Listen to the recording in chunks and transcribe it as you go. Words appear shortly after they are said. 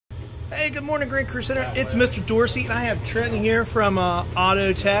Hey, good morning, Grand Crew Center. It's Mr. Dorsey, and I have Trenton here from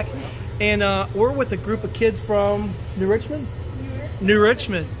Auto Tech, and we're with a group of kids from New Richmond. New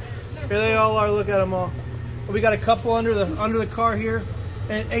Richmond. Here they all are. Look at them all. We got a couple under the car here.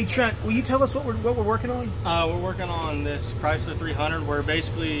 And hey, Trent, will you tell us what we're working on? We're working on this Chrysler 300. We're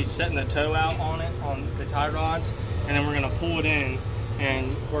basically setting the toe out on it on the tie rods, and then we're going to pull it in.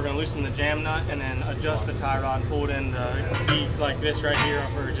 And we're going to loosen the jam nut and then adjust the tie rod and pull it in to be like this right here,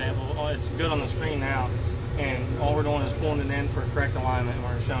 for example. It's good on the screen now, and all we're doing is pulling it in for correct alignment, and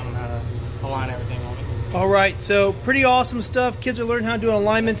we're showing them how to align everything on it. All right, so pretty awesome stuff. Kids are learning how to do an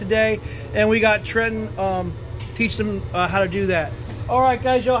alignment today, and we got Trenton teach them how to do that. All right,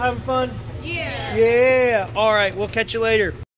 guys, y'all having fun? Yeah. Yeah. All right, we'll catch you later.